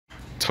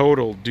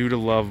totaled due to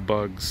love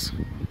bugs.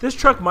 This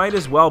truck might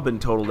as well been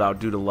totaled out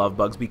due to love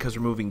bugs, because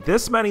removing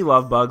this many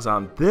love bugs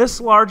on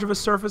this large of a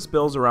surface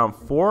bills around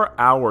 4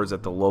 hours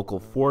at the local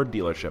Ford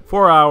dealership.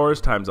 4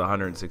 hours times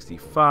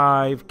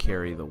 165,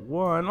 carry the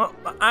 1. Well,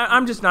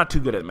 I'm just not too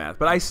good at math,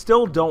 but I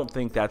still don't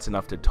think that's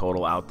enough to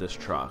total out this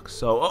truck.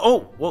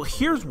 So, well,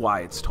 here's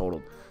why it's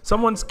totaled.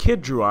 Someone's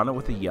kid drew on it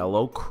with a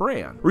yellow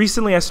crayon.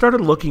 Recently, I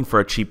started looking for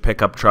a cheap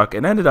pickup truck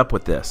and ended up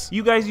with this.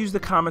 You guys used the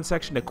comment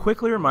section to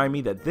quickly remind me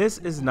that this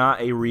is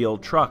not a real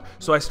truck,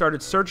 so I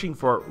started searching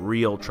for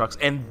real trucks,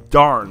 and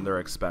darn,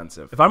 they're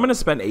expensive. If I'm gonna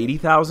spend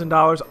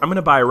 $80,000, I'm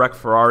gonna buy a wrecked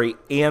Ferrari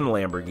and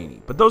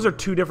Lamborghini, but those are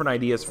two different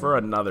ideas for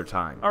another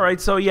time. Alright,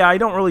 so yeah, I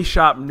don't really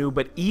shop new,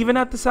 but even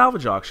at the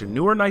salvage auction,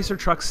 newer, nicer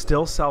trucks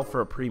still sell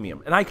for a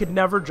premium, and I could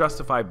never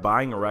justify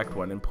buying a wrecked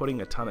one and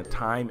putting a ton of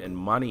time and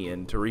money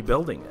into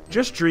rebuilding it.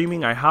 Just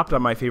dreaming, I hopped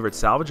on my favorite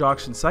salvage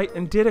auction site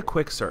and did a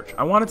quick search.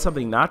 I wanted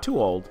something not too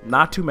old,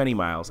 not too many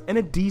miles, and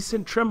a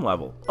decent trim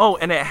level. Oh,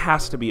 and it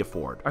has to be a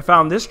Ford. I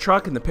found this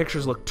truck and the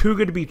pictures look too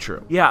good to be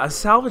true. Yeah, a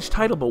salvage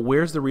title, but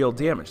where's the real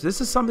damage? This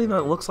is something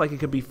that looks like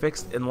it could be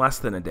fixed in less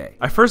than a day.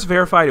 I first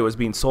verified it was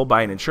being sold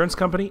by an insurance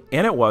company,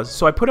 and it was,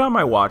 so I put it on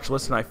my watch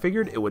list and I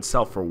figured it would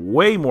sell for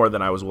way more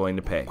than I was willing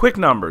to pay. Quick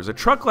numbers, a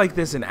truck like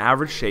this in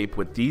average shape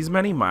with these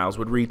many miles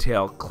would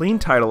retail, clean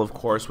title of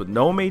course, with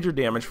no major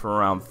damage, for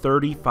around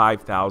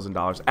 $35,000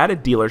 at a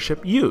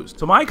dealership used.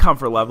 So my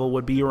comfort level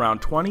would be around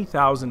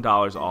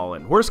 $20,000 all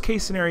in. Worst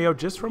case scenario,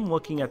 just from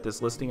looking at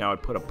this listing, I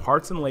would put a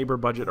parts and labor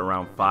budget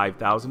around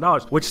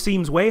 $5,000, which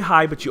seems way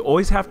high, but you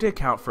always have to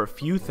account for a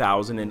few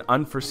thousand in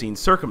unforeseen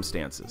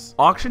circumstances.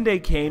 Auction day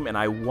came and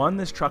I won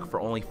this truck for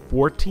only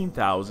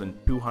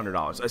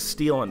 $14,200, a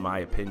steal in my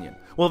opinion.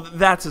 Well,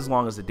 that's as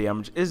long as the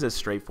damage is as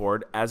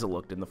straightforward as it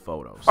looked in the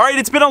photos. All right,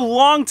 it's been a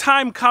long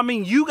time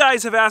coming. You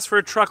guys have asked for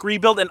a truck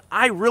rebuild, and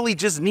I really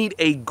just need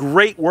a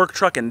great work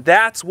truck, and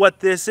that's what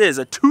this is.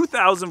 A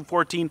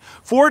 2014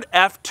 Ford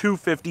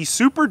F250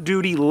 Super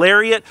Duty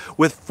Lariat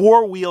with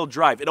 4-wheel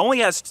drive. It only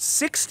has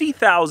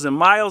 60,000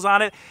 miles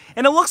on it,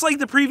 and it looks like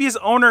the previous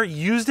owner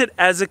used it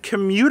as a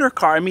commuter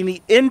car. I mean,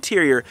 the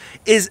interior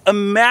is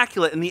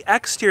immaculate, and the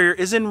exterior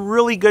is in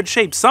really good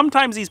shape.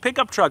 Sometimes these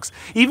pickup trucks,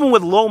 even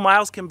with low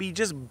miles, can be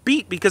just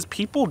beat because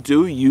people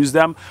do use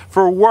them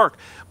for work.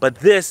 But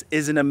this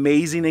is an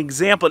amazing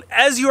example. And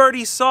as you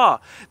already saw,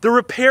 the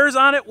repairs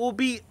on it will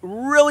be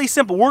really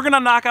simple. We're gonna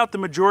knock out the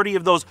majority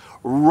of those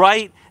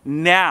right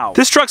now.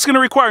 This truck's gonna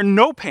require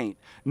no paint,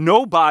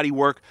 no body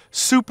work,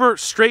 super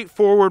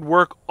straightforward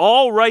work,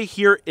 all right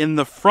here in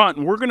the front.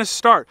 And we're gonna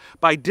start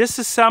by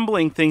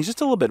disassembling things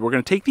just a little bit. We're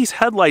gonna take these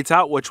headlights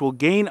out, which will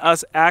gain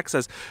us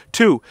access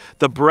to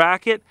the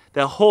bracket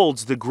that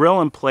holds the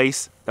grille in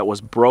place that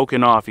was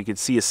broken off. You can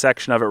see a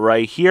section of it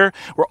right here.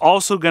 We're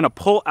also gonna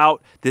pull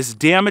out this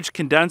damaged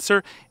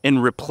condenser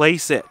and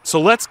replace it. So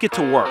let's get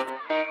to work.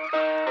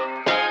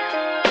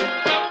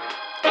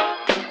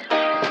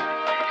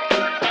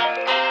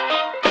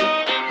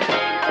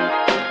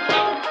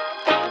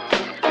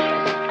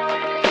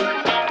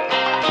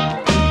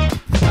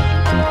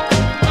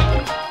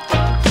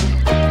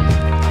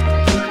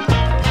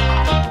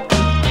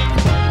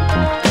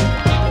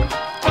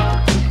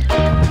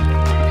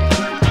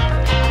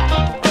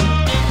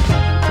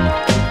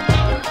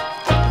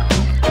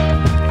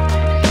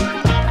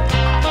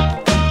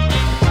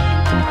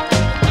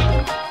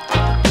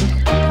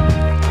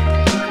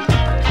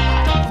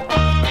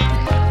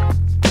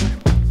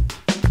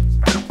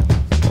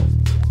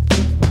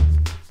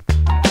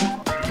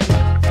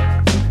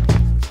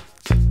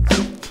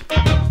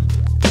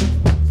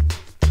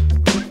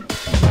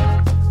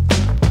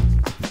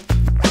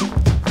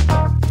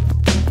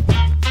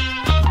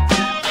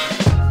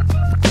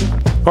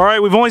 All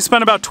right, we've only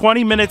spent about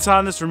 20 minutes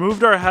on this,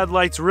 removed our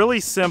headlights, really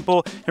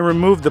simple, and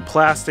removed the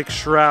plastic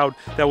shroud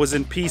that was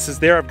in pieces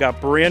there. I've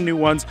got brand new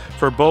ones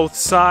for both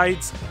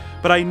sides.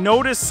 But I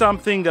noticed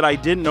something that I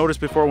didn't notice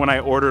before when I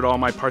ordered all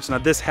my parts. Now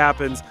this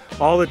happens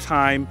all the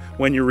time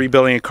when you're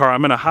rebuilding a car.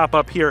 I'm gonna hop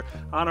up here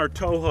on our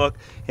tow hook,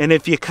 and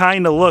if you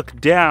kind of look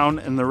down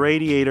in the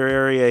radiator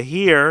area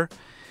here,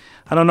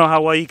 I don't know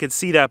how well you can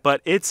see that,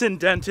 but it's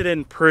indented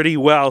in pretty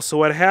well. So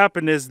what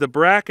happened is the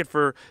bracket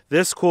for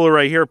this cooler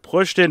right here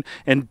pushed in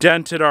and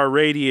dented our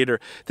radiator.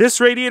 This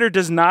radiator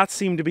does not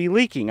seem to be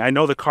leaking. I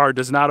know the car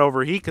does not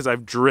overheat because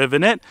I've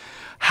driven it.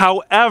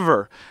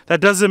 However, that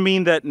doesn't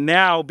mean that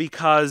now,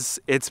 because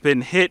it's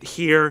been hit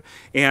here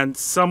and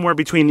somewhere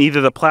between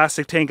either the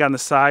plastic tank on the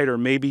side or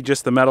maybe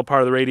just the metal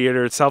part of the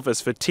radiator itself is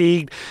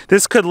fatigued,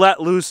 this could let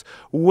loose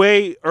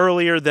way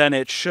earlier than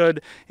it should.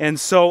 And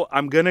so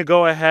I'm gonna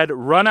go ahead,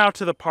 run out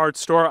to the parts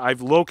store.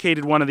 I've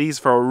located one of these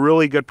for a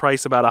really good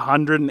price, about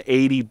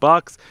 180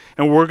 bucks,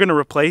 and we're gonna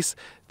replace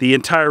the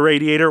entire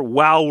radiator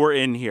while we're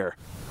in here.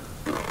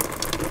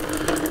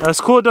 It's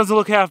cool, it doesn't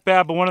look half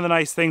bad, but one of the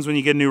nice things when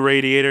you get a new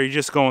radiator, you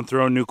just go and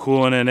throw new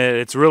coolant in it.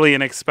 It's really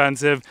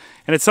inexpensive,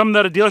 and it's something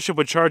that a dealership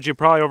would charge you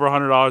probably over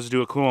 $100 to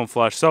do a coolant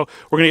flush. So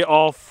we're gonna get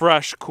all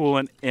fresh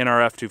coolant in our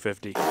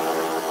F250.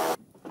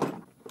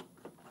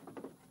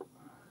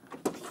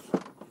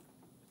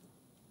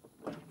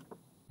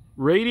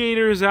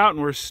 Radiator is out,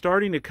 and we're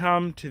starting to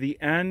come to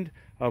the end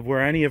of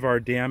where any of our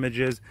damage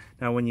is.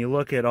 Now when you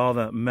look at all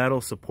the metal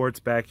supports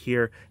back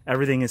here,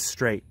 everything is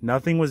straight.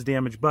 Nothing was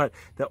damaged, but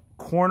the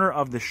corner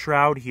of the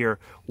shroud here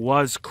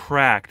was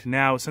cracked.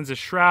 Now since a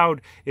shroud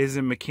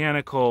isn't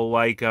mechanical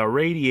like a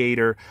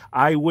radiator,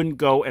 I wouldn't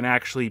go and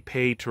actually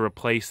pay to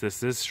replace this.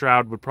 This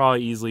shroud would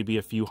probably easily be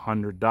a few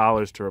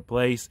 $100s to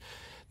replace.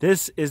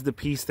 This is the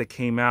piece that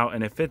came out,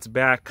 and it fits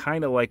back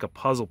kind of like a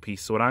puzzle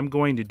piece. So what I'm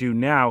going to do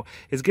now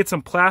is get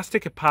some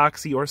plastic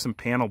epoxy or some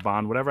panel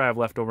bond, whatever I have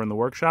left over in the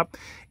workshop,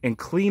 and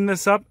clean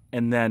this up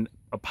and then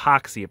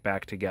epoxy it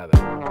back together.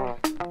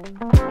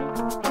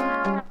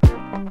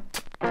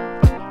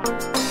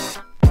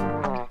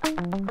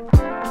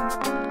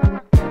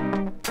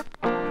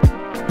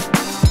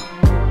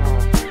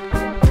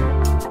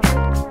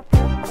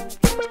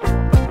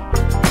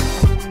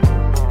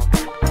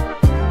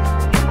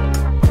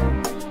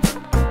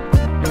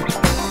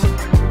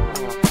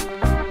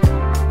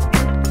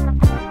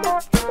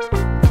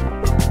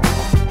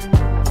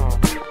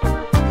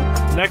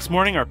 Next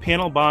morning, our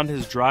panel bond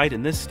has dried,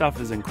 and this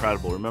stuff is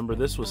incredible. Remember,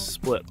 this was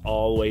split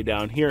all the way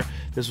down here.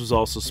 This was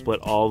also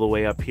split all the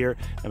way up here.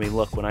 I mean,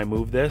 look, when I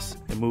move this,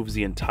 it moves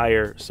the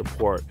entire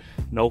support.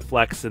 No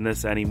flex in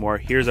this anymore.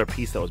 Here's our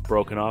piece that was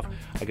broken off.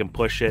 I can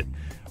push it.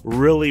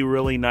 Really,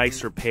 really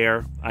nice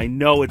repair. I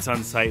know it's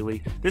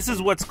unsightly. This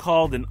is what's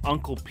called an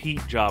Uncle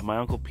Pete job. My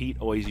Uncle Pete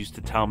always used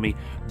to tell me,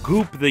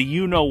 goop the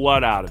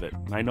you-know-what out of it.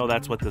 And I know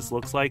that's what this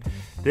looks like.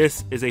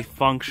 This is a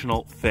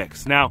functional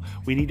fix. Now,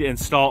 we need to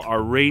install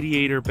our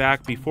radiator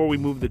back before we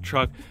move the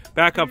truck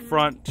back up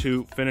front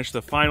to finish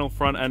the final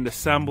front end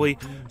assembly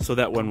so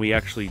that when we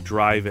actually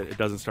drive it, it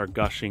doesn't start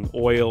gushing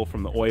oil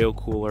from the oil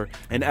cooler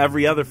and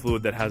every other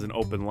fluid that has an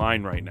open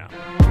line right now.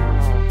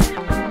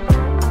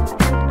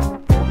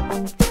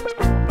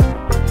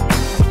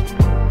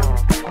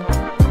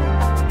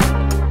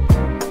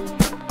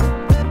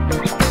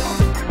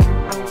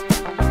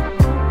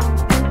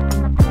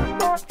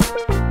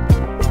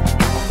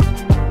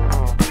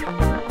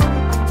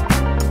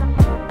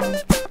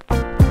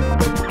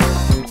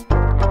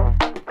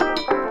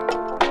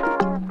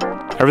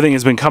 Everything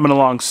has been coming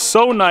along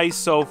so nice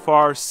so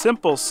far.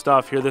 Simple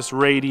stuff here. This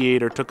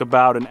radiator took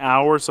about an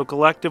hour, so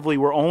collectively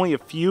we're only a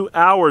few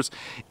hours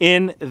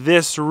in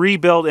this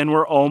rebuild and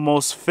we're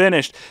almost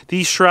finished.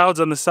 These shrouds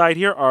on the side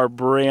here are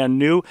brand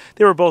new.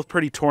 They were both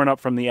pretty torn up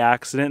from the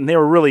accident and they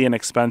were really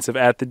inexpensive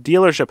at the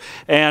dealership.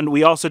 And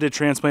we also did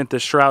transplant the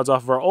shrouds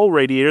off of our old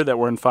radiator that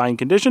were in fine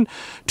condition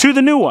to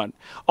the new one.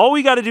 All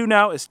we got to do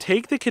now is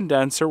take the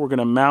condenser, we're going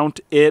to mount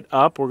it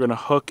up, we're going to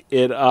hook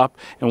it up,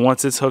 and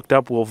once it's hooked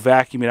up, we'll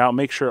vacuum it out,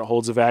 make sure it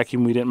holds a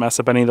vacuum. We didn't mess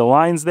up any of the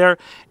lines there.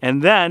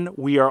 And then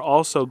we are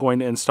also going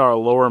to install a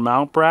lower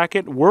mount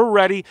bracket. We're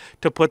ready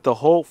to put the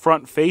whole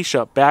front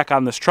fascia back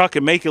on this truck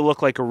and make it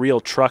look like a real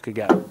truck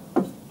again.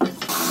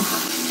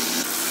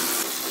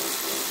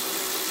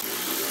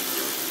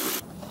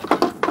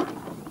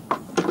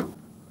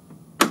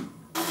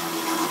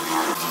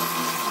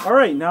 All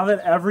right, now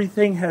that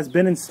everything has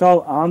been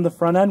installed on the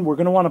front end, we're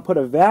going to want to put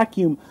a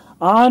vacuum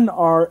on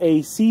our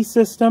AC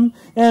system,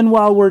 and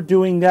while we're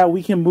doing that,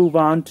 we can move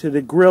on to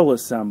the grill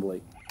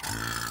assembly.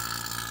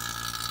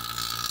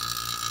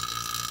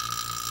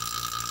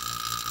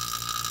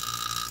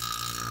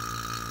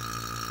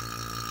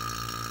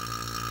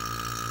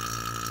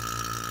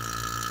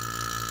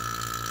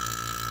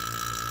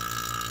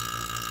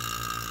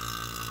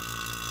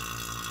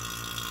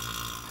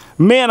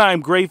 Man, I'm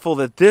grateful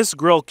that this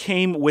grill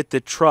came with the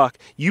truck.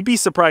 You'd be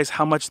surprised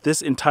how much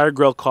this entire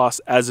grill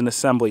costs as an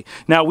assembly.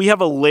 Now, we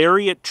have a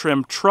Lariat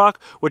trim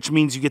truck, which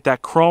means you get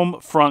that chrome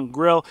front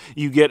grill,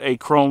 you get a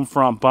chrome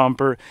front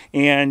bumper,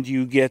 and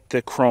you get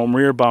the chrome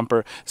rear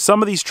bumper.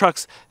 Some of these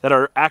trucks that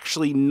are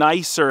actually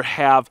nicer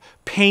have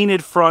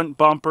painted front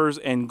bumpers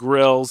and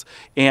grills,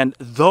 and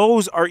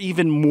those are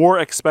even more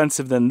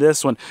expensive than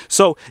this one.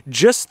 So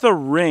just the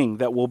ring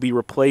that we'll be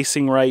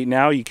replacing right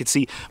now, you can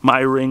see my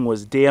ring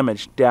was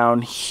damaged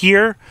down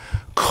here,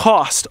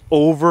 cost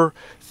over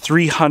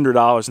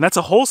 $300, and that's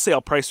a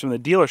wholesale price from the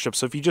dealership.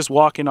 So if you just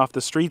walk in off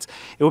the streets,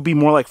 it would be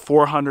more like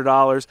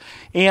 $400.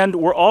 And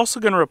we're also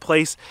going to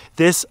replace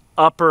this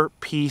upper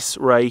piece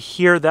right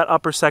here. That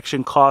upper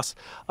section costs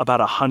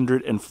about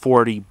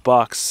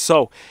 $140.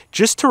 So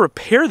just to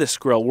repair this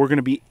grill, we're going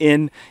to be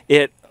in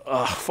it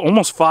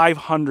almost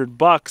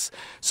 $500.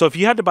 So if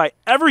you had to buy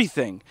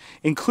everything,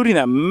 including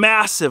that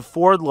massive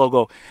Ford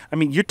logo, I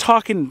mean, you're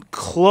talking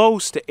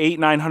close to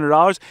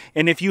 $800–900.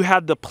 And if you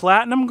had the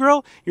platinum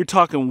grill, you're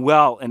talking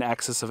well in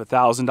excess of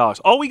 $1,000.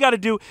 All we got to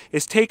do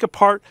is take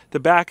apart the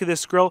back of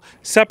this grill,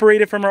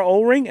 separate it from our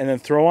old ring, and then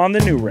throw on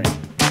the new ring.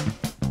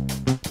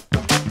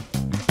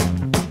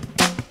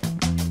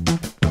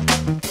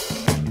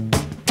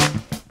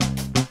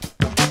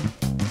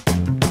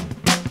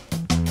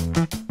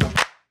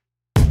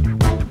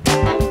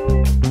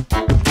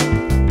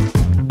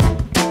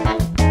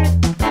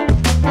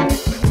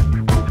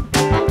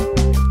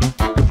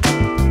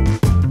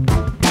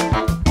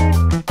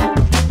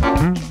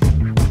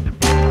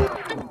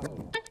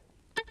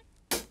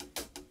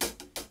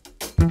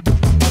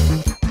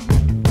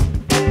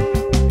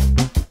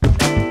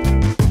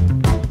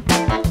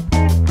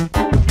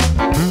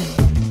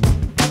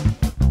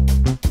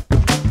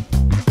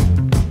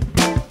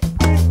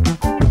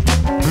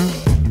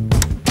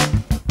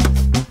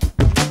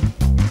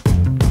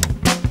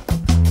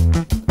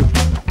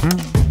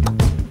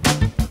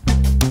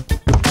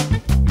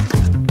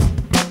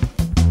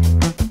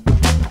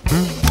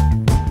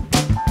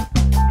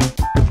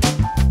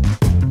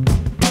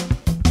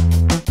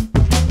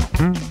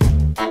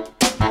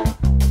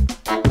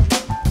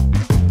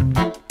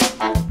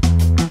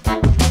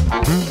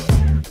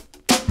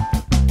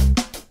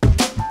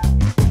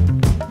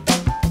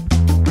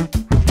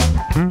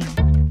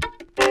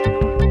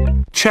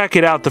 Check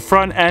it out, the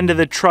front end of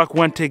the truck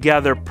went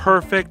together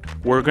perfect.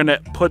 We're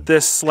gonna put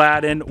this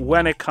slat in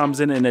when it comes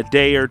in a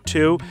day or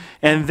two,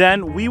 and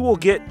then we will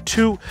get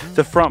to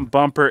the front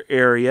bumper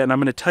area, and I'm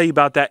gonna tell you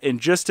about that in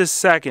just a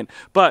second.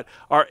 But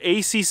our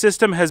AC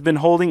system has been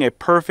holding a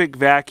perfect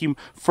vacuum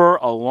for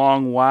a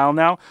long while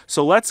now,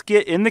 so let's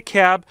get in the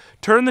cab,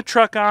 turn the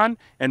truck on,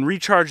 and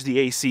recharge the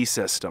AC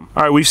system.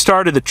 All right, we've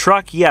started the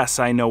truck. Yes,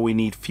 I know we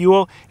need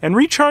fuel, and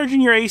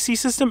recharging your AC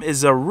system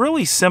is a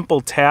really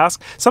simple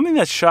task, something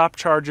that shop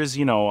charges,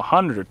 you know,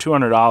 $100 or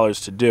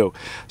 $200 to do.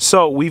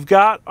 So we've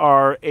got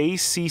our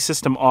AC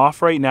system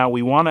off right now.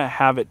 We want to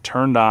have it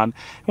turned on,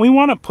 and we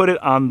want to put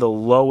it on the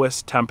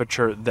lowest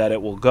temperature that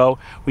it will go.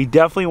 We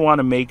definitely want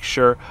to make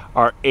sure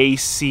our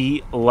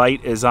AC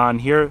light is on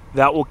here.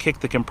 That will kick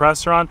the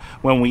compressor on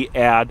when we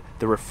add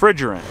the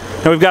refrigerant.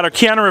 Now we've got our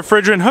can of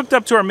refrigerant hooked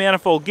up to our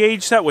manifold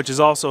gauge set, which is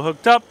also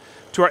hooked up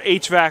to our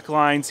HVAC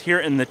lines here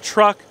in the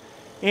truck.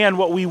 And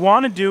what we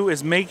want to do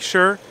is make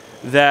sure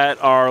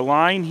that our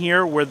line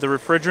here where the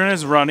refrigerant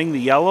is running, the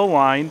yellow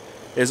line,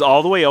 is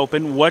all the way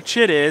open, which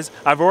it is.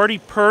 I've already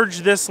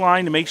purged this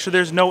line to make sure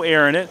there's no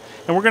air in it.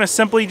 And we're going to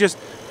simply just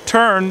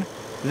turn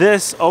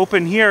this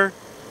open here,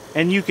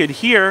 and you could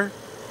hear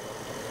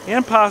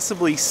and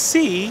possibly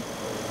see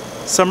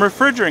some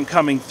refrigerant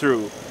coming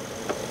through.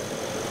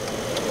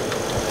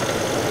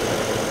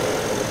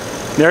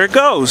 There it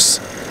goes.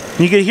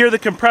 You can hear the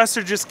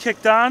compressor just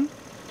kicked on.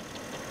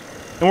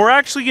 And we're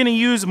actually going to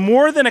use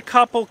more than a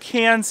couple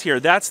cans here.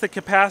 That's the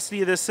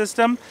capacity of this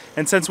system.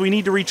 And since we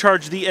need to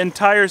recharge the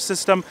entire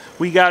system,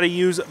 we got to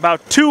use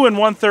about 2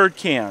 1/3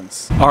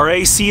 cans. Our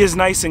AC is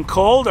nice and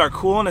cold. Our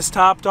coolant is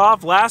topped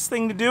off. Last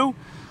thing to do,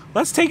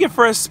 let's take it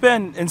for a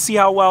spin and see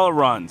how well it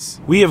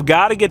runs. We have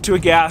got to get to a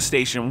gas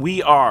station.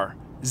 We are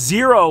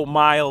 0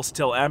 miles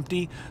till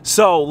empty,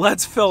 so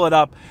let's fill it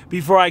up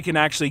before I can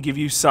actually give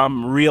you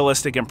some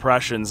realistic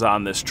impressions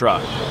on this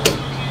truck.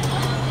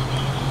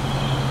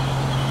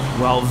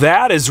 Well,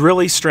 that is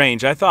really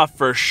strange. I thought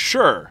for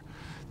sure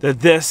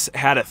that this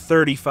had a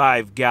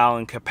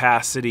 35-gallon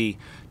capacity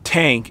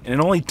tank, and it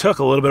only took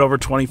a little bit over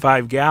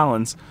 25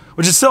 gallons,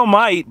 which it still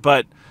might,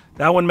 but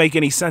that wouldn't make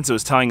any sense. It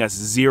was telling us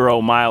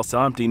 0 miles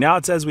till empty. Now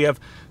it says we have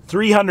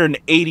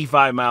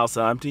 385 miles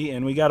to empty,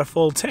 and we got a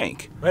full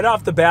tank. Right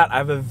off the bat, I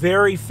have a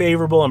very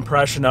favorable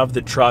impression of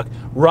the truck.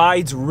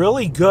 Rides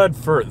really good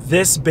for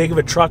this big of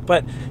a truck,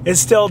 but it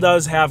still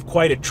does have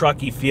quite a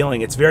trucky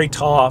feeling. It's very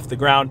tall off the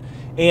ground,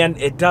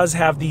 and it does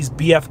have these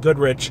BF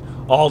Goodrich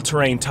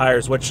all-terrain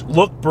tires, which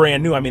look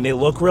brand new. I mean, they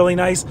look really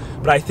nice,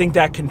 but I think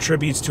that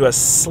contributes to a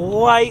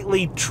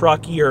slightly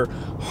truckier,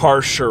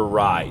 harsher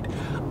ride.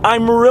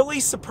 I'm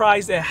really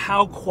surprised at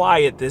how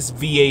quiet this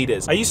V8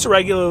 is. I used to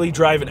regularly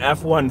drive an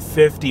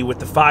F250 with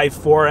the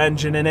 5.4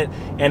 engine in it,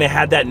 and it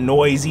had that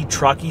noisy,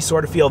 trucky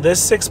sort of feel. This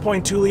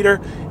 6.2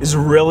 liter is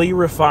really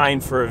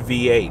refined for a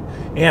V8.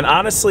 And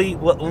honestly,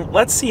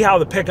 let's see how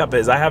the pickup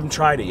is. I haven't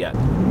tried it yet.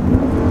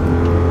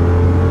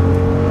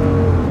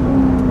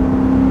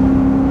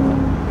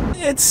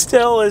 It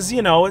still is,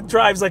 you know, it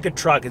drives like a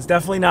truck. It's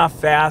definitely not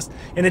fast,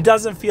 and it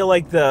doesn't feel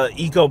like the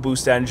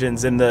EcoBoost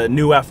engines in the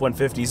new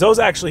F-150s. Those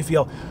actually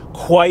feel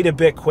quite a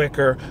bit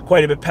quicker,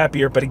 quite a bit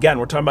peppier, but again,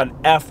 we're talking about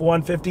an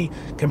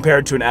F-150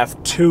 compared to an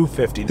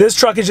F-250. This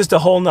truck is just a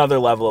whole nother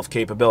level of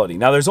capability.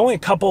 Now, there's only a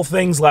couple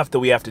things left that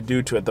we have to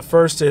do to it. The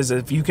first is,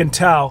 if you can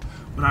tell,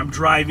 when I'm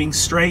driving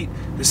straight,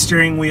 the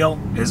steering wheel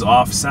is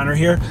off center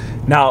here.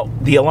 Now,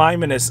 the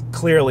alignment is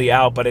clearly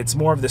out, but it's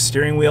more of the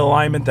steering wheel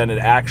alignment than it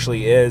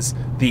actually is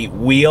the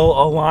wheel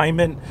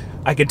alignment.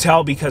 I can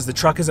tell because the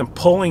truck isn't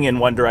pulling in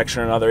one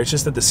direction or another. It's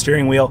just that the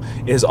steering wheel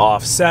is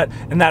offset,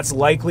 and that's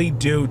likely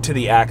due to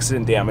the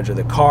accident damage of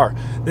the car.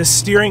 The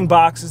steering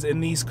boxes in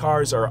these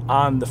cars are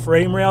on the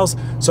frame rails,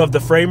 so if the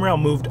frame rail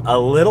moved a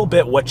little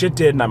bit, which it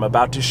did, and I'm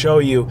about to show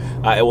you,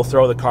 it will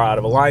throw the car out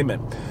of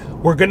alignment.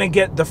 We're gonna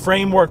get the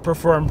framework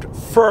performed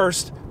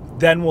first,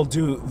 then we'll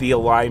do the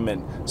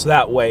alignment, so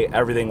that way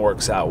everything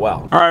works out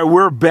well. All right,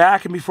 we're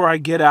back, and before I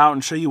get out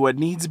and show you what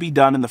needs to be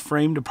done in the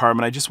frame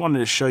department, I just wanted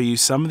to show you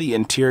some of the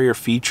interior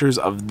features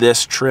of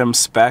this trim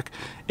spec.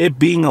 It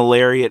being a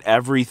Lariat,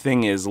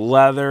 everything is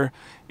leather,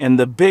 and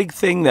the big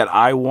thing that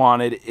I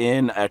wanted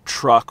in a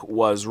truck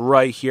was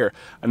right here.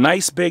 A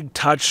nice big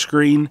touch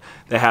screen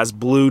that has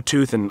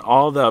Bluetooth and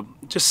all the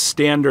just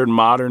standard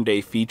modern day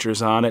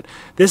features on it.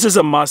 This is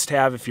a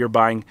must-have if you're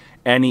buying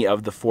any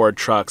of the Ford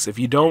trucks. If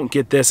you don't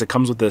get this, it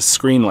comes with a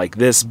screen like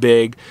this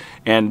big,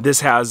 and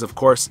this has, of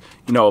course,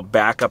 you know, a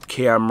backup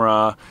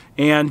camera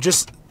and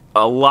just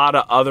a lot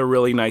of other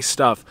really nice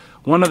stuff.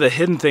 One of the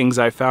hidden things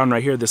I found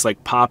right here, this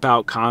like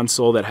pop-out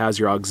console that has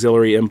your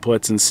auxiliary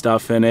inputs and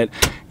stuff in it.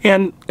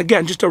 And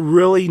again, just a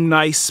really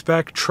nice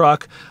spec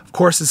truck. Of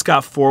course, it's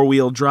got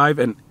 4-wheel drive,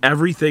 and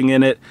everything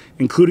in it,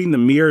 including the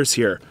mirrors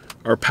here,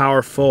 are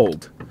power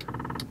fold.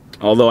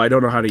 Although I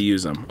don't know how to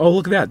use them. Oh,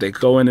 look at that, they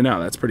go in and out.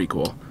 That's pretty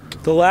cool.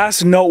 The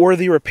last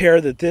noteworthy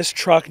repair that this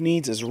truck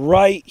needs is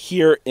right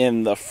here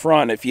in the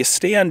front. If you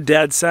stand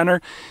dead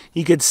center,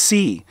 you could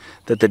see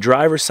that the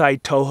driver's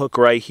side tow hook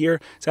right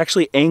here is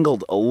actually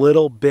angled a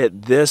little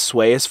bit this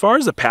way. As far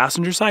as the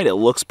passenger side, it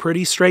looks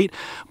pretty straight,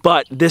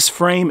 but this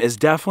frame is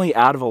definitely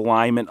out of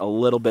alignment a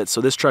little bit.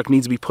 So this truck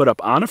needs to be put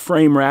up on a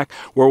frame rack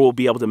where we'll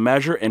be able to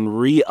measure and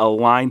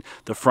realign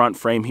the front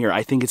frame here.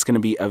 I think it's going to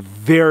be a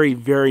very,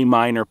 very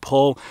minor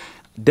pull.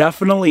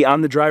 Definitely on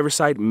the driver's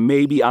side,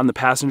 maybe on the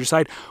passenger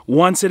side.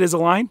 Once it is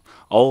aligned,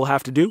 all we'll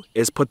have to do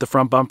is put the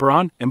front bumper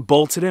on and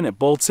bolt it in. It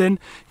bolts in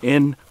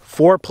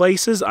 4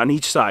 places on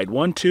each side.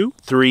 1, 2,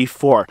 3,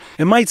 4.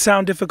 It might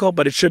sound difficult,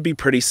 but it should be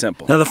pretty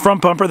simple. Now the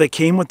front bumper that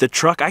came with the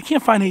truck, I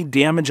can't find any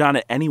damage on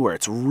it anywhere.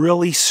 It's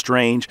really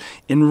strange,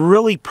 in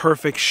really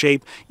perfect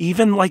shape.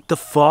 Even like the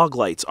fog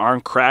lights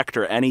aren't cracked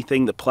or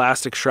anything. The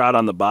plastic shroud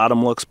on the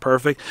bottom looks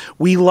perfect.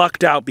 We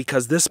lucked out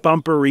because this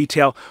bumper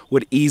retail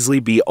would easily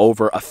be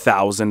over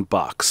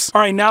 $1,000.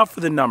 All right, now for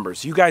the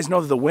numbers. You guys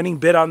know that the winning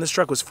bid on this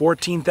truck was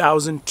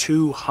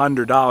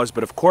 $14,200,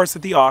 but of course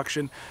at the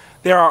auction,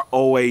 there are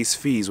always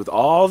fees. With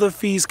all the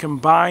fees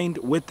combined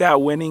with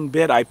that winning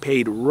bid, I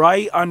paid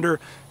right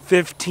under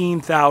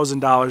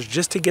 $15,000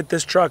 just to get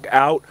this truck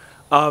out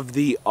of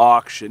the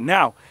auction.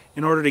 Now,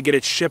 in order to get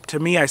it shipped to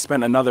me, I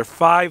spent another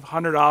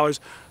 $500.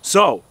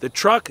 So the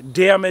truck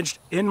damaged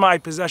in my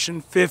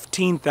possession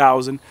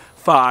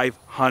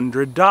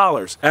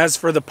 $15,500. As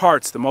for the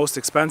parts, the most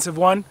expensive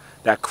one,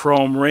 that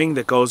chrome ring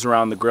that goes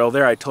around the grill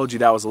there, I told you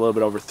that was a little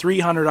bit over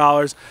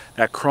 $300.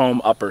 That chrome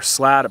upper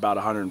slat, about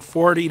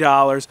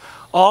 $140.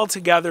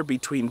 Altogether,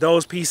 between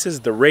those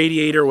pieces, the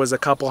radiator was a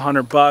couple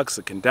 $100,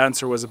 the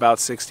condenser was about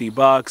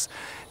 $60.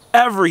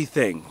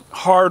 Everything,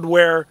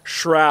 hardware,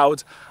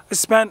 shrouds, I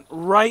spent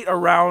right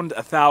around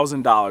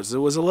 $1,000. It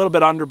was a little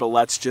bit under, but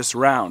let's just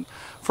round,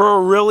 for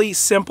a really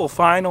simple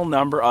final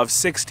number of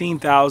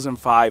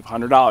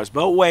 $16,500.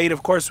 But wait,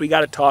 of course, we got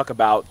to talk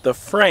about the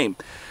frame.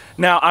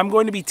 Now, I'm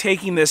going to be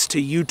taking this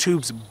to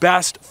YouTube's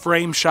best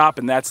frame shop,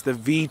 and that's the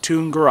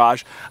V-Tune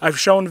Garage. I've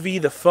shown V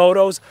the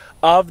photos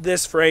of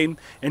this frame,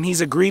 and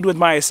he's agreed with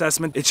my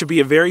assessment. It should be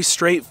a very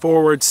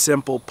straightforward,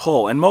 simple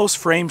pull. And most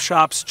frame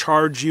shops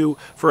charge you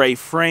for a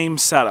frame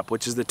setup,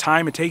 which is the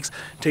time it takes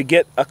to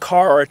get a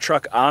car or a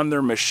truck on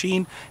their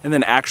machine and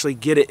then actually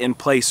get it in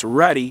place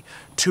ready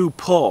to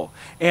pull.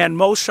 And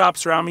most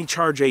shops around me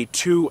charge a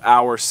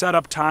 2-hour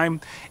setup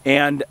time,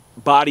 and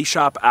body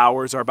shop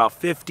hours are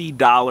about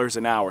 $50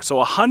 an hour.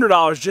 So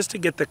 $100 just to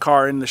get the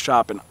car in the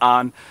shop and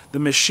on the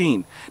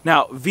machine.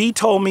 Now, V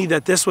told me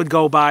that this would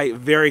go by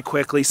very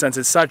quickly since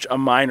it's such a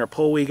minor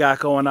pull we got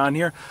going on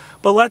here.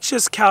 But let's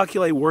just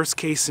calculate worst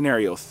case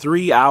scenario.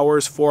 3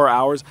 hours, 4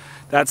 hours,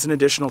 that's an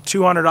additional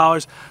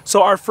 $200.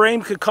 So our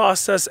frame could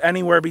cost us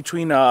anywhere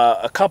between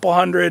a couple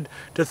 $100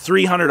 to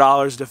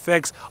 $300 to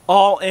fix.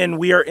 All in,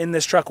 we are in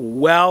this truck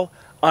well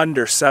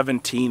under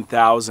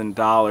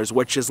 $17,000,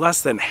 which is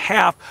less than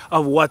half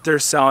of what they're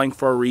selling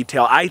for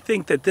retail. I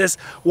think that this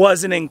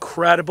was an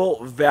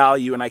incredible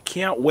value, and I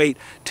can't wait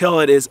till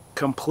it is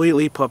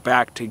completely put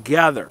back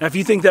together. Now, if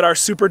you think that our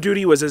Super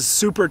Duty was as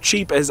super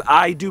cheap as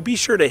I do, be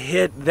sure to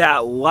hit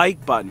that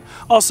like button.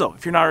 Also,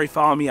 if you're not already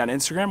following me on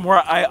Instagram, where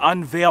I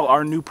unveil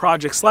our new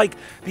projects like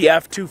the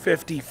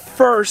F250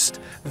 first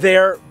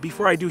there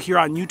before I do here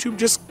on YouTube,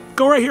 just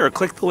go right here or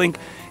click the link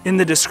in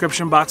the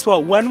description box.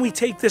 Well, when we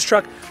take this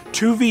truck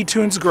to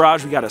V-Tune's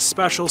Garage, we got a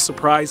special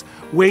surprise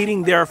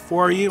waiting there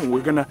for you, and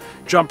we're gonna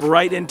jump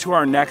right into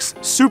our next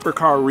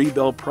supercar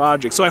rebuild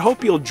project. So I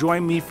hope you'll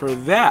join me for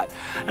that.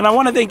 And I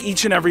wanna thank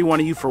each and every one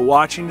of you for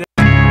watching today.